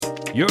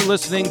You're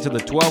listening to the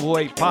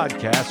 1208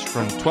 podcast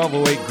from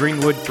 1208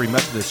 Greenwood Free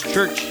Methodist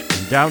Church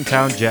in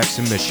downtown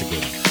Jackson,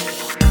 Michigan.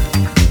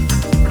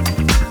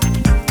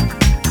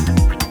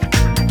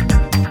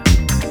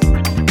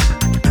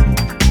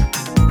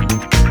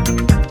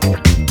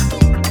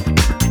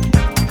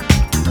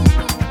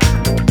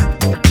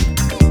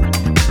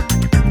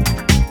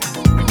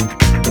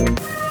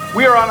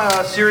 We are on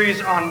a series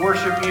on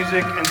worship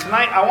music, and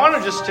tonight I want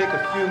to just take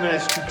a few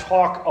minutes to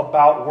talk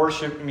about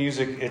worship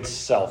music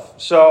itself.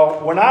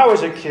 So, when I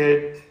was a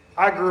kid,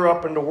 I grew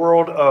up in the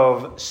world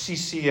of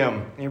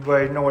CCM.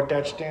 Anybody know what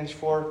that stands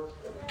for?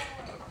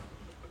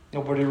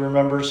 Nobody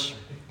remembers?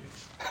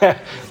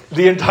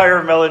 The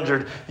entire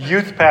Mellinger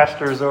youth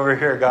pastors over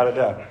here got it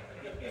down.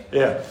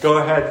 Yeah, go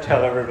ahead,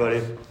 tell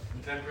everybody.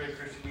 Contemporary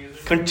Christian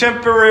music.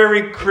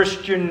 Contemporary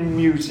Christian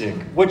music,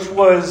 which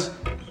was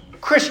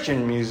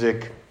Christian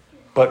music,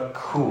 but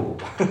cool.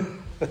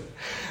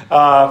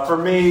 For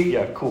me,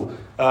 yeah, cool.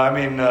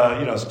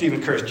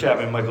 Stephen Curtis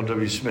Chapman, Michael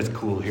W. Smith,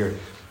 cool here.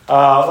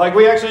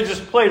 We actually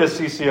just played a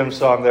CCM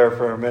song there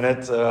for a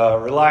minute.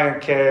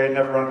 Relient K,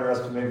 Never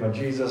Underestimate My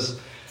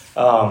Jesus.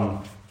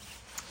 That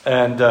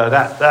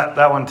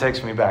one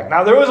takes me back.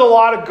 Now, there was a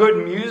lot of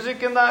good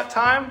music in that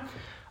time.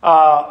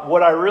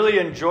 What I really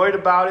enjoyed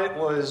about it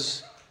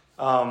was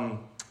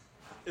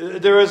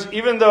there was,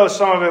 even though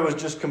some of it was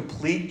just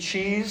complete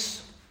cheese,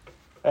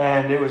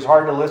 and it was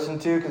hard to listen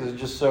to because it was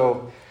just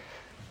so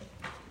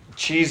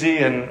cheesy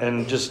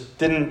and just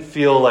didn't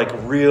feel like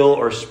real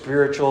or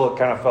spiritual. It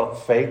kind of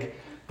felt fake.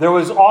 There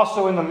was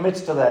also, in the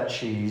midst of that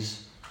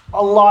cheese,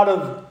 a lot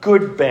of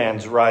good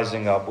bands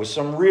rising up with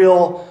some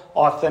real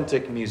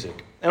authentic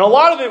music. And a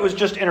lot of it was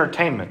just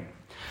entertainment.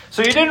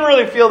 So you didn't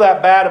really feel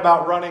that bad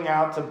about running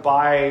out to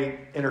buy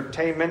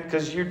entertainment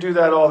because you do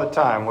that all the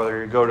time,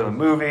 whether you go to the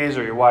movies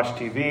or you watch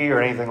TV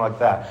or anything like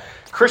that.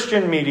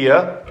 Christian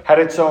media had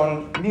its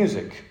own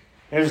music.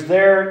 It was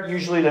there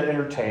usually to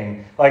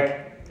entertain. Like,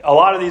 a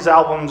lot of these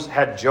albums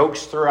had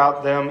jokes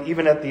throughout them.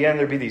 Even at the end,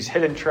 there'd be these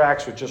hidden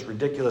tracks with just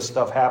ridiculous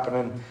stuff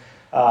happening.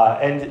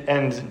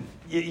 And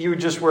you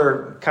just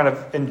were kind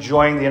of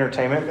enjoying the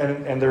entertainment.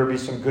 And there would be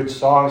some good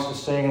songs to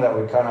sing that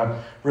would kind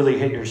of really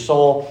hit your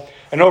soul.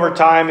 And over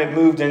time, it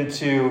moved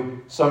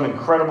into some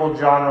incredible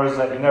genres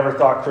that you never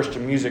thought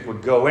Christian music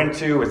would go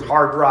into, with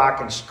hard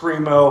rock and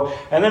screamo.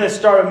 And then it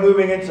started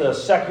moving into a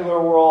secular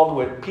world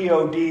with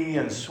POD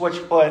and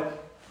Switchfoot.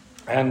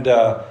 And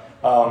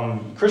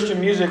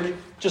Christian music,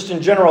 just in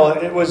general,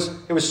 it was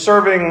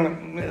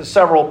serving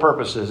several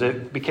purposes.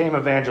 It became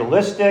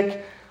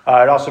evangelistic.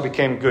 It also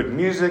became good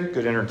music,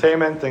 good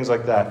entertainment, things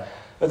like that.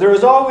 But there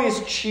was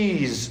always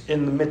cheese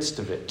in the midst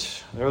of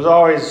it. There was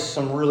always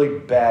some really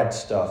bad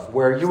stuff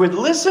where you would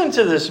listen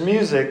to this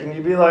music and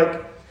you'd be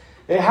like,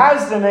 it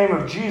has the name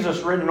of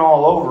Jesus written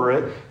all over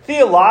it.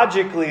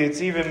 Theologically,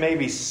 it's even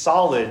maybe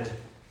solid,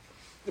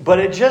 but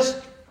it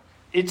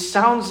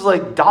sounds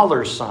like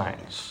dollar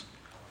signs.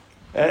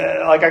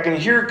 Like I can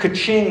hear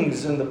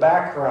ka-chings in the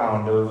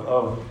background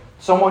of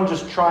someone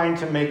just trying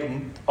to make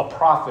a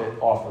profit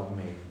off of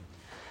me.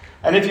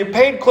 And if you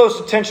paid close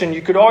attention,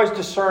 you could always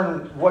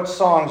discern what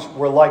songs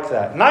were like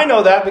that. And I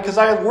know that because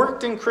I have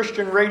worked in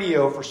Christian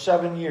radio for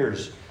 7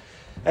 years.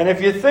 And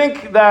if you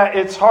think that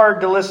it's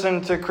hard to listen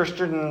to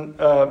Christian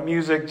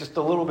music just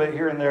a little bit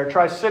here and there,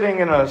 try sitting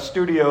in a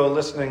studio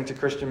listening to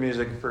Christian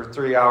music for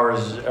 3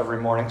 hours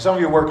every morning. Some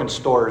of you work in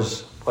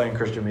stores playing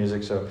Christian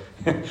music, so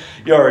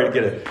you already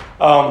get it.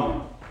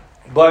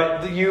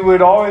 But you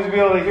would always be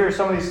able to hear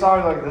some of these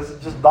songs like, this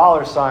is just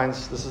dollar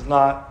signs. This is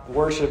not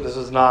worship. This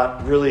is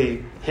not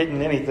really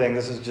hitting anything.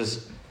 This is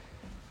just,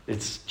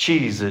 it's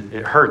cheese.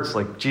 It hurts.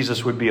 Like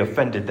Jesus would be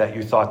offended that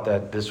you thought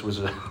that this was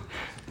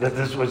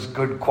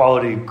good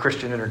quality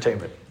Christian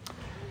entertainment.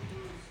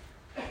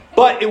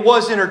 But it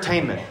was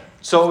entertainment.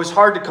 So it was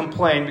hard to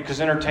complain because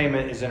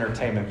entertainment is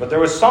entertainment. But there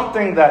was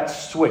something that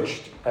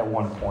switched at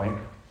one point.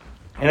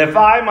 And if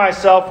I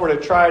myself were to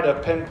try to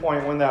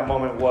pinpoint when that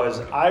moment was,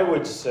 I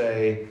would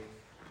say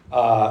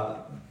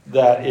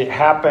that it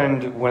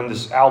happened when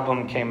this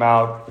album came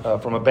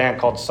out from a band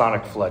called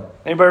Sonic Flood.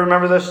 Anybody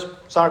remember this?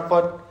 Sonic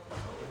Flood?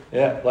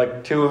 Yeah,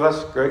 like 2 of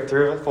us. Great,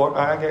 3 of us, 4.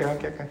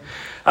 Okay.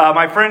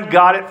 My friend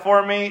got it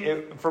for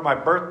me for my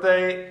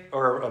birthday,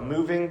 or a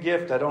moving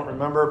gift. I don't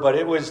remember, but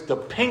it was the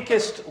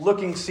pinkest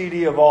looking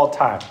CD of all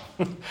time.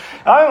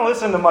 I don't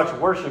listen to much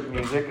worship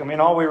music. I mean,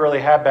 all we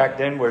really had back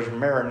then was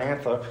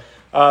Maranatha.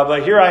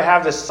 But here I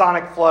have the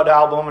Sonic Flood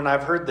album, and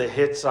I've heard the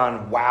hits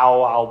on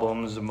WOW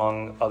albums,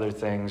 among other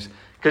things.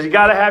 Because you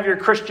got to have your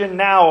Christian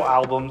Now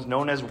albums,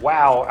 known as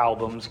WOW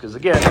albums, because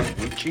again,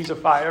 we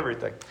cheesify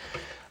everything.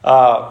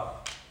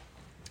 But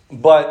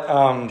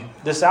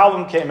this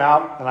album came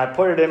out, and I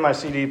put it in my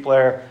CD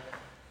player,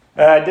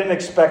 and I didn't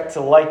expect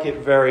to like it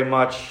very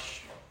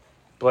much.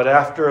 But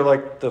after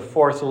like the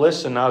 4th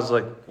listen, I was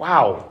like,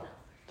 wow,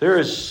 there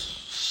is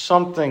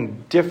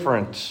something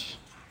different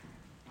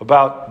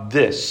about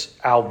this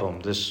album,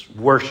 this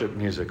worship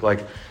music.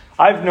 Like,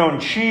 I've known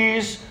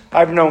cheese,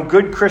 I've known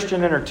good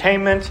Christian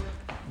entertainment,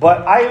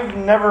 but I've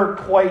never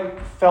quite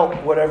felt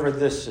whatever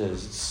this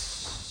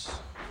is.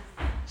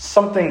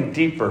 something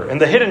deeper.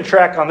 And the hidden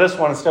track on this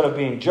one, instead of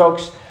being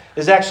jokes,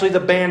 is actually the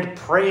band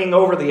praying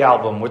over the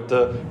album with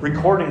the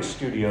recording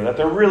studio, that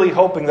they're really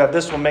hoping that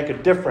this will make a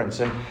difference.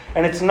 And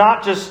it's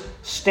not just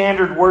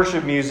standard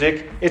worship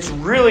music, it's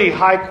really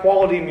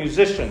high-quality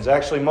musicians.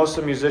 Actually, most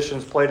of the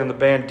musicians played in the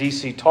band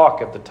DC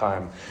Talk at the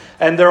time.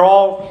 And they're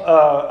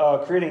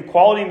all creating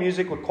quality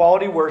music with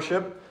quality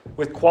worship,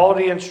 with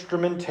quality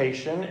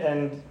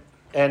instrumentation,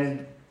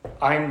 and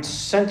I'm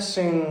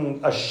sensing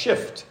a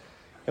shift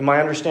in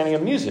my understanding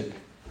of music.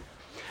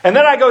 And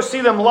then I go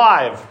see them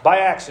live by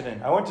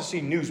accident. I went to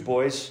see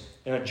Newsboys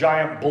in a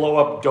giant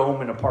blow-up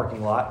dome in a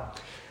parking lot.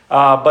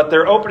 But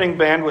their opening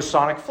band was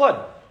Sonic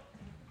Flood.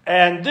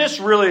 And this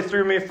really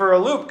threw me for a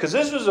loop, because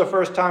this was the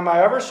first time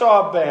I ever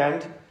saw a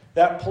band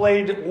that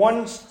played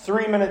one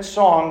 3-minute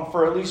song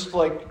for at least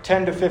like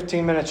 10 to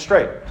 15 minutes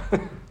straight.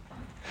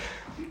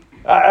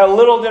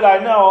 Little did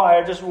I know, I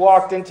had just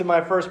walked into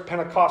my first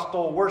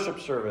Pentecostal worship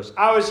service.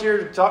 I was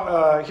here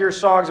to hear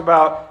songs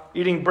about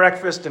eating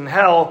breakfast in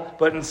hell,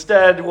 but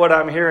instead what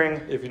I'm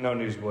hearing, if you know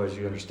Newsboys,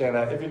 you understand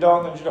that. If you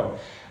don't, then you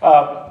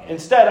don't.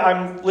 Instead,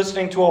 I'm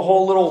listening to a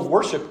whole little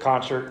worship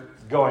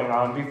concert going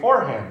on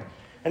beforehand.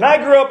 And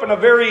I grew up in a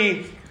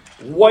very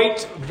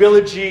white,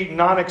 villagey,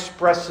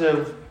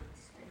 non-expressive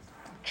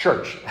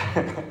church.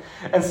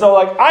 And so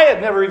I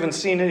had never even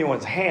seen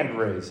anyone's hand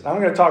raised.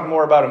 I'm going to talk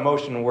more about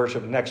emotion and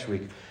worship next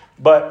week.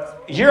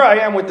 But here I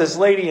am with this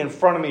lady in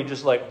front of me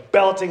just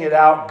belting it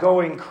out,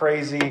 going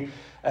crazy.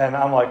 And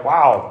I'm like,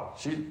 wow,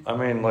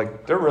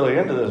 they're really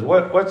into this.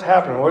 What's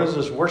happening? What is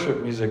this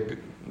worship music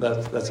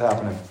that's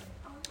happening?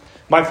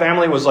 My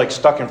family was like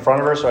stuck in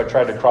front of her, so I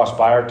tried to cross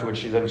by her, to which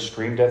she then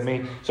screamed at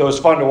me. So it was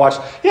fun to watch.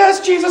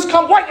 Yes, Jesus,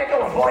 come! What you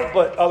doing, boy?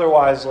 But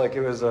otherwise, like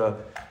it was a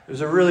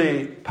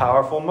really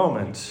powerful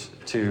moment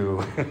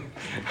to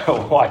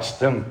watch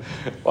them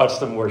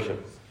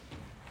worship.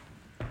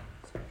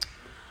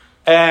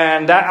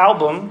 And that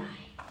album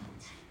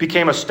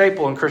became a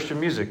staple in Christian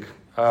music.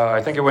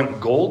 I think it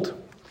went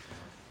gold,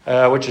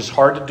 which is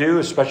hard to do,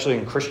 especially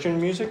in Christian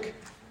music.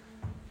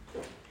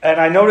 And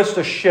I noticed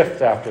a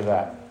shift after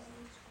that.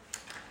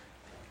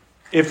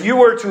 If you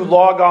were to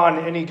log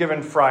on any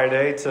given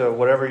Friday to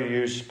whatever you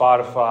use,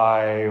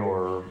 Spotify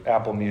or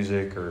Apple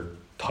Music or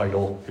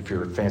Tidal, if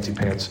you're fancy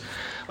pants,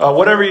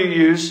 whatever you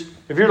use,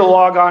 if you're to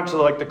log on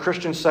to like the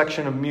Christian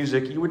section of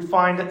music, you would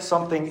find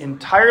something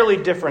entirely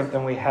different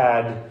than we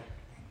had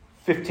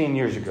 15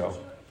 years ago.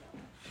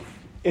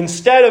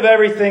 Instead of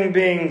everything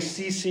being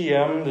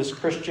CCM, this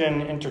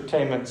Christian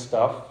entertainment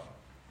stuff,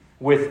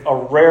 with a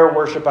rare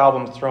worship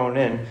album thrown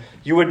in,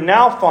 you would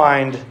now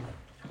find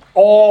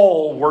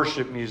all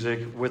worship music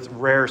with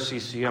rare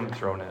CCM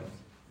thrown in.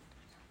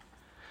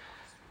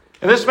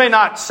 And this may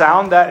not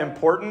sound that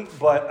important,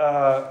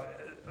 but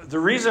the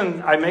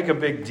reason I make a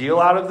big deal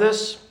out of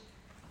this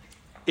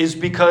is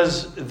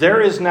because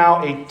there is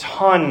now a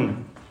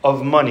ton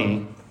of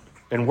money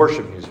in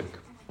worship music.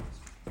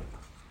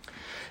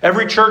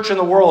 Every church in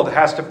the world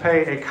has to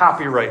pay a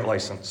copyright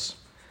license,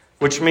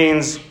 which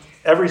means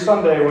every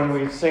Sunday when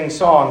we sing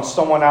songs,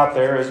 someone out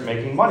there is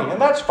making money.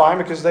 And that's fine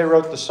because they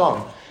wrote the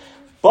song.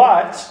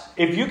 But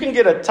if you can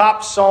get a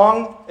top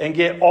song and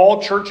get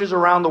all churches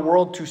around the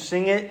world to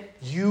sing it,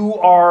 you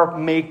are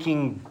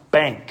making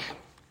bank.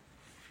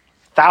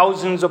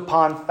 Thousands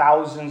upon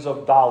thousands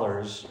of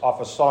dollars off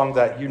a song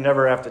that you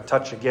never have to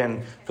touch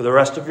again for the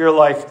rest of your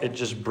life. It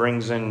just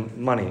brings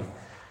in money.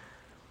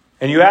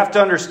 And you have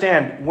to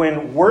understand,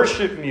 when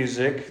worship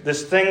music,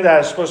 this thing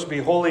that is supposed to be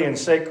holy and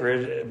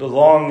sacred,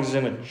 belongs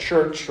in a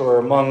church or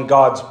among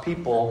God's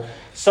people,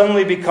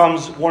 suddenly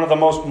becomes one of the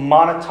most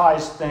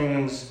monetized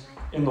things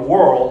in the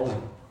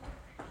world,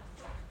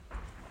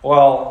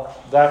 well,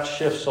 that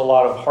shifts a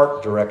lot of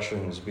heart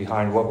directions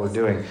behind what we're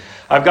doing.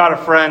 I've got a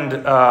friend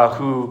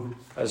who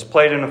has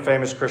played in a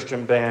famous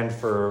Christian band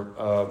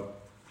for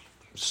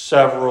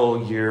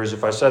several years.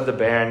 If I said the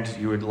band,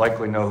 you would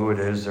likely know who it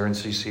is. They're in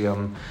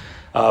CCM.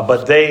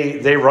 But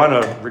they run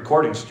a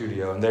recording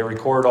studio, and they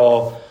record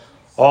all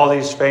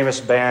these famous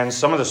bands.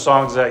 Some of the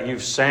songs that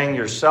you've sang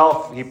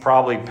yourself, he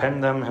probably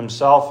penned them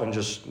himself and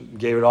just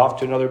gave it off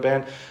to another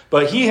band.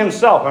 But he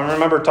himself, I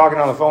remember talking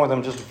on the phone with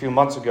him just a few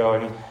months ago,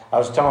 and I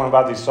was telling him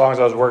about these songs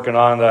I was working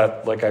on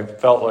that I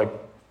felt like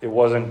it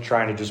wasn't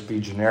trying to just be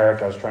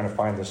generic. I was trying to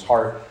find this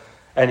heart.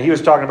 And he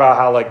was talking about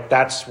how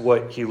that's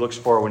what he looks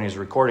for when he's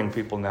recording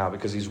people now,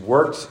 because he's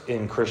worked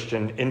in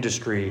Christian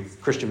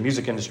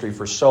music industry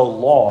for so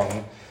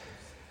long.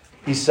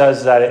 He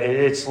says that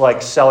it's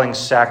like selling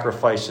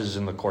sacrifices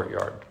in the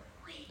courtyard.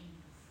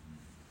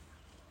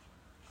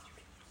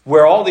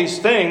 Where all these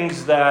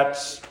things that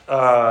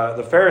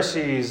the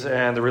Pharisees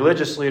and the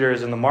religious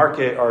leaders in the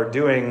market are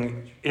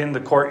doing in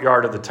the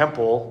courtyard of the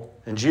temple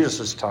in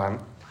Jesus' time,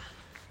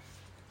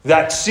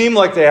 that seem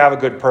like they have a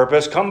good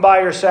purpose. Come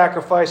buy your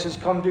sacrifices,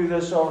 come do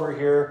this over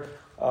here.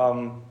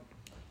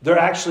 They're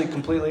actually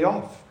completely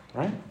off,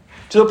 right?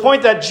 To the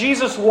point that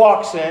Jesus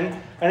walks in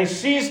and he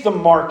sees the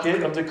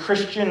market of the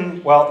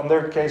Christian, well, in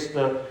their case,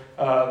 the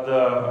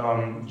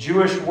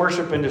Jewish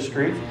worship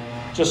industry.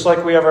 just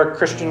like we have our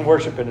Christian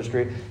worship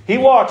industry. He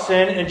walks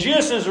in, and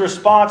Jesus'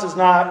 response is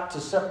not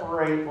to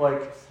separate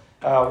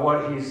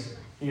what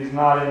he's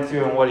not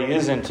into and what he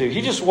is into.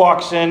 He just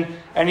walks in,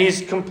 and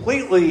he's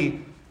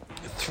completely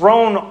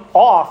thrown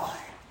off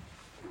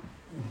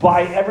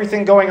by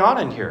everything going on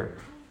in here.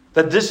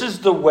 That this is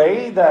the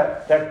way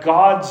that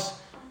God's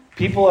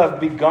people have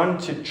begun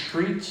to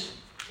treat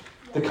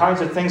the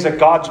kinds of things that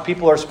God's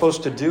people are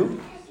supposed to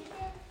do.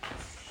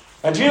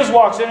 And Jesus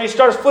walks in and he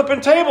starts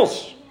flipping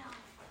tables.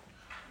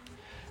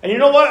 And you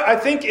know what? I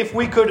think if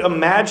we could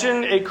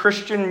imagine a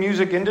Christian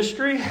music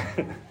industry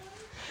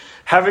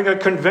having a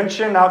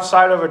convention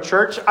outside of a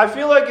church, I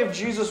feel like if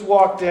Jesus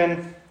walked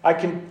in, I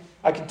can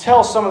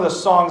tell some of the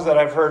songs that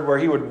I've heard where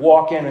he would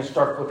walk in and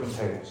start flipping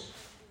tables.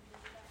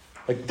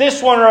 Like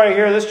this one right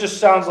here, this just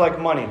sounds like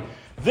money.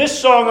 This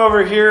song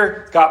over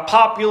here got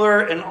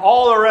popular and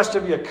all the rest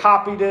of you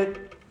copied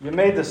it. You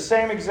made the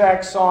same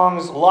exact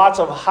songs, lots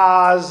of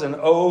ha's and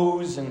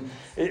oh's. And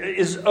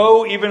is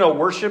oh even a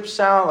worship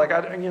sound?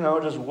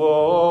 Just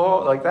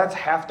whoa. Like that's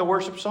half the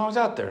worship songs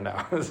out there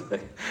now.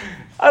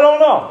 I don't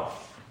know.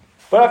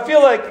 But I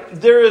feel like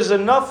there is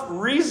enough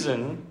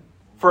reason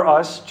for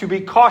us to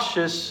be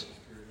cautious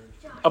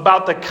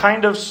about the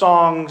kind of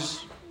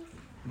songs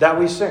that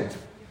we sing.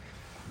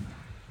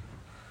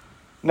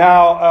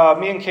 Now,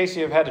 me and Casey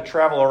have had to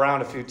travel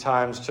around a few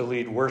times to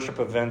lead worship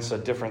events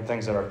at different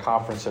things that our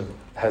conference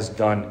has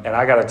done. And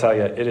I got to tell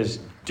you, it is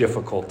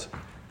difficult.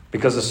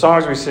 Because the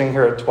songs we sing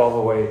here at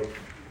 1208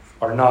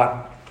 are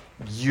not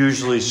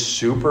usually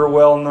super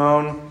well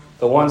known.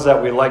 The ones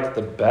that we like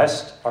the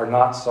best are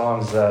not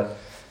songs that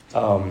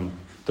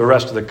the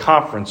rest of the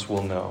conference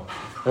will know.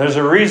 And there's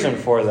a reason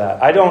for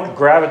that. I don't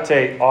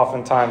gravitate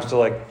oftentimes to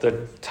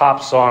the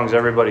top songs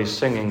everybody's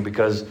singing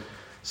because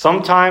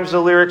sometimes the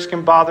lyrics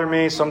can bother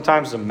me.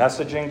 Sometimes the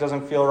messaging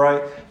doesn't feel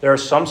right. There are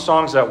some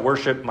songs that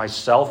worship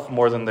myself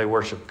more than they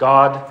worship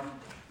God.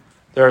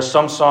 There are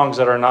some songs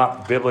that are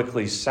not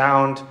biblically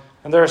sound.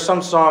 And there are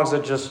some songs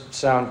that just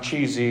sound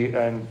cheesy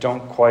and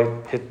don't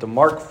quite hit the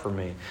mark for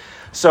me.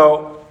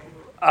 So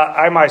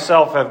I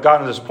myself have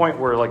gotten to this point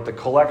where the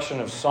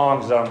collection of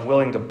songs that I'm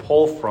willing to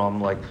pull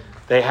from,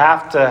 they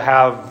have to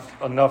have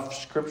enough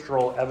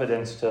scriptural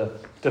evidence to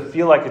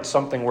feel like it's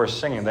something worth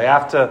singing. They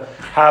have to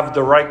have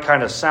the right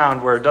kind of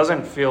sound where it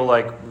doesn't feel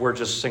like we're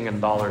just singing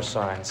dollar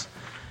signs.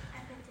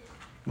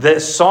 The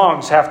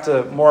songs have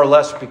to more or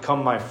less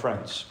become my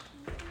friends.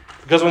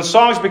 Because when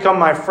songs become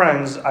my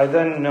friends, I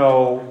then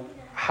know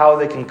how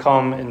they can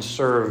come and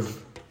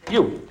serve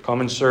you,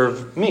 come and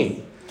serve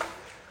me.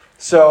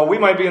 So we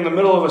might be in the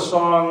middle of a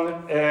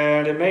song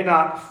and it may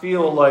not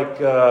feel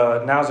like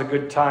now's a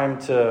good time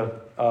to...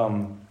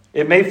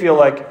 it may feel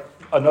like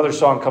another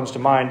song comes to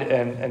mind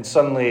and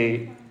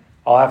suddenly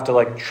I'll have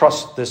to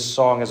trust this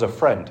song as a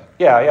friend.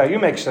 Yeah, you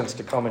make sense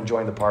to come and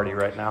join the party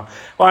right now.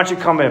 Why don't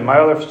you come in? My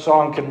other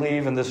song can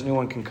leave and this new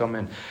one can come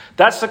in.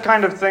 That's the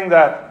kind of thing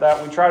that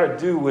we try to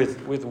do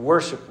with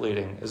worship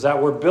leading, is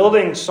that we're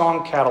building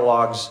song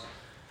catalogs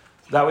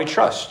that we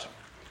trust.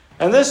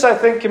 And this, I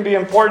think, can be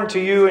important to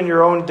you in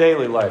your own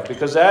daily life,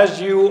 because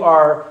as you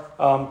are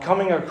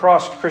coming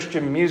across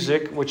Christian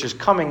music, which is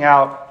coming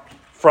out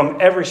from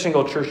every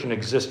single church in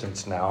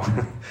existence now.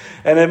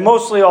 And it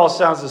mostly all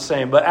sounds the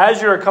same. But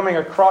as you're coming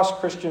across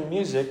Christian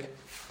music,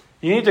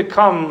 you need to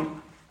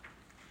come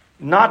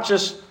not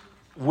just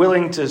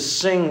willing to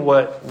sing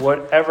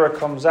whatever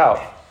comes out.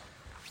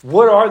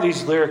 What are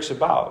these lyrics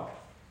about?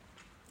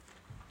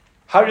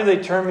 How do they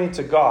turn me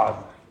to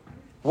God?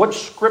 What's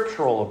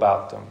scriptural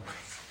about them?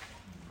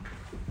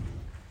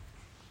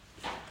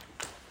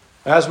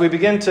 As we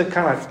begin to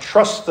kind of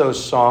trust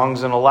those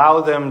songs and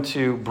allow them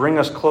to bring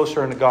us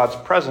closer into God's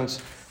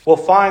presence, we'll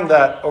find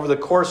that over the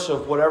course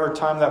of whatever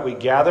time that we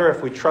gather,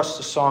 if we trust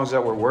the songs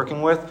that we're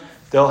working with,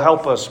 they'll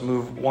help us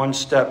move one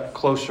step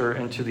closer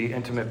into the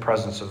intimate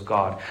presence of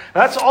God.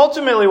 And that's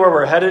ultimately where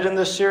we're headed in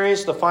this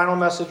series. The final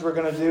message we're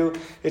going to do,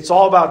 it's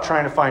all about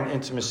trying to find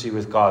intimacy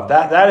with God.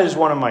 That is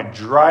one of my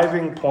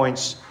driving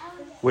points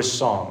with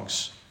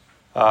songs.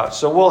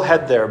 So we'll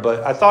head there,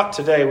 but I thought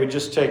today we'd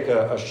just take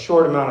a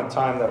short amount of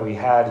time that we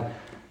had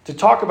to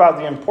talk about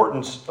the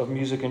importance of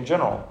music in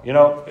general. You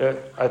know,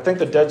 I think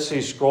the Dead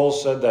Sea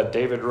Scrolls said that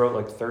David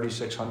wrote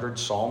 3,600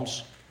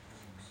 psalms.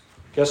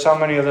 Guess how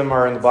many of them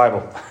are in the Bible?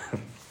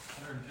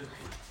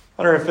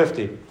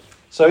 150.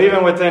 So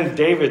even within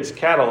David's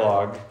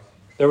catalog,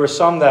 there were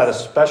some that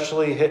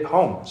especially hit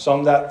home,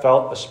 some that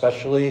felt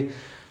especially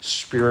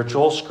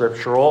spiritual,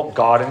 scriptural,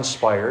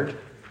 God-inspired.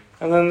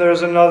 And then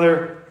there's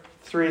another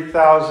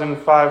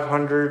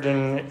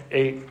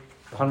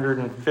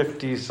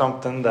 3,550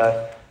 something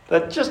that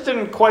just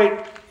didn't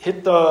quite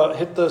hit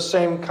the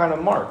same kind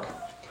of mark.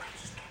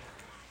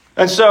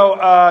 And so,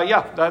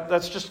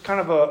 that's just kind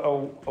of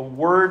a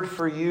word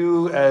for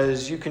you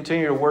as you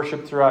continue to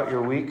worship throughout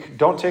your week.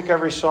 Don't take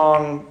every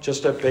song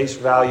just at base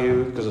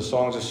value, because a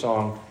song's a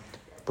song.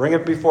 Bring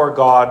it before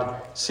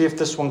God. See if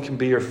this one can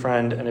be your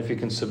friend, and if you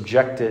can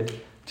subject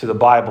it to the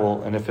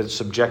Bible, and if it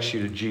subjects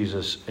you to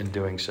Jesus in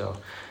doing so.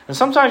 And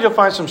sometimes you'll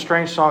find some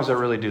strange songs that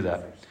really do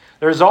that.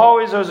 There's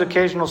always those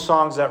occasional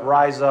songs that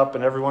rise up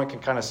and everyone can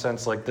kind of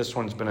sense like this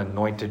one's been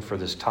anointed for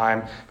this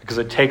time because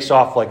it takes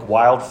off like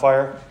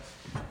wildfire.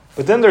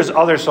 But then there's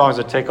other songs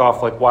that take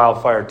off like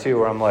wildfire too,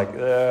 where I'm like,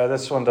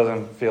 this one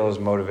doesn't feel as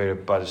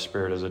motivated by the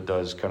Spirit as it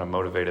does kind of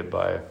motivated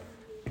by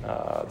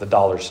the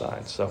dollar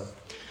signs. So,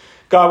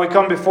 God, we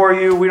come before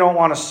you. We don't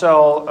want to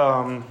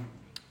sell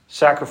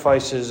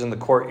sacrifices in the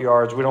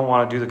courtyards. We don't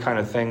want to do the kind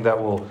of thing that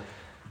will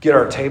get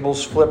our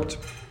tables flipped.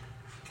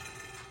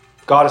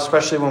 God,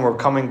 especially when we're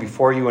coming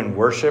before you in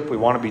worship, we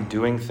want to be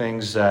doing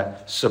things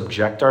that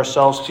subject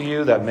ourselves to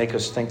you, that make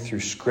us think through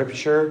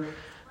Scripture,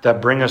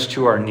 that bring us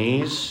to our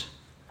knees.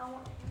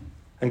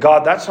 And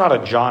God, that's not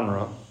a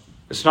genre.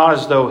 It's not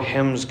as though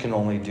hymns can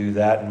only do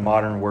that and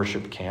modern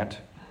worship can't.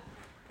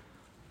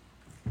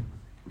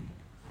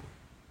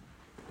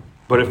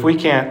 But if we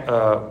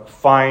can't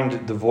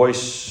find the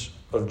voice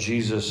of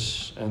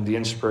Jesus and the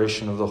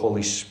inspiration of the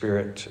Holy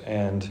Spirit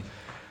and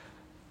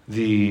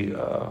the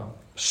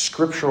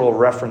scriptural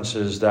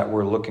references that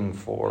we're looking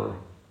for,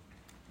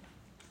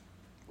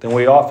 then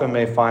we often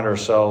may find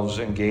ourselves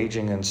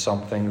engaging in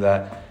something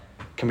that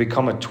can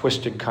become a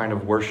twisted kind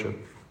of worship.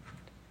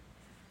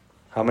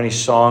 How many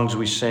songs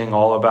we sing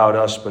all about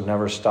us, but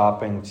never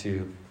stopping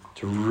to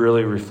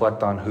really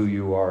reflect on who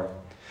you are.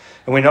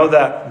 And we know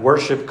that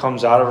worship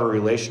comes out of a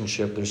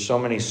relationship. There's so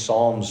many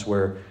psalms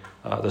where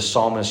the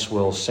psalmists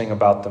will sing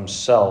about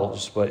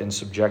themselves, but in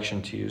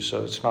subjection to you.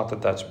 So it's not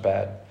that that's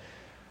bad.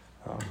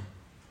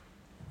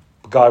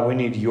 God, we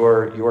need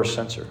your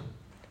censor.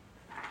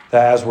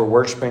 That as we're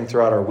worshiping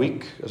throughout our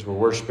week, as we're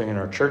worshiping in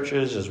our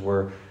churches, as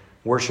we're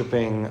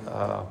worshiping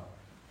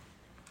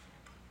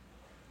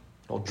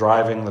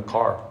driving the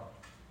car,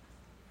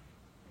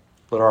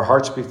 let our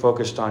hearts be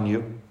focused on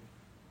you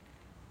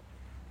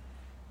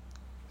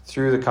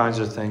through the kinds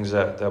of things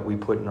that we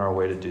put in our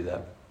way to do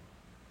that.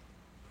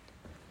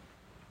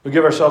 We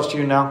give ourselves to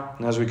you now,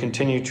 and as we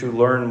continue to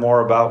learn more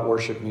about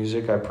worship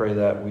music, I pray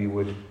that we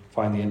would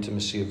find the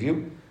intimacy of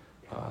you,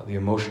 the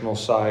emotional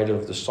side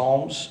of the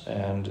Psalms,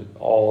 and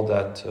all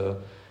that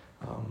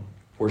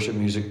worship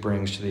music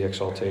brings to the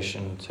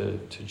exaltation to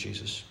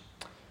Jesus.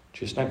 In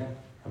Jesus' name,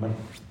 amen.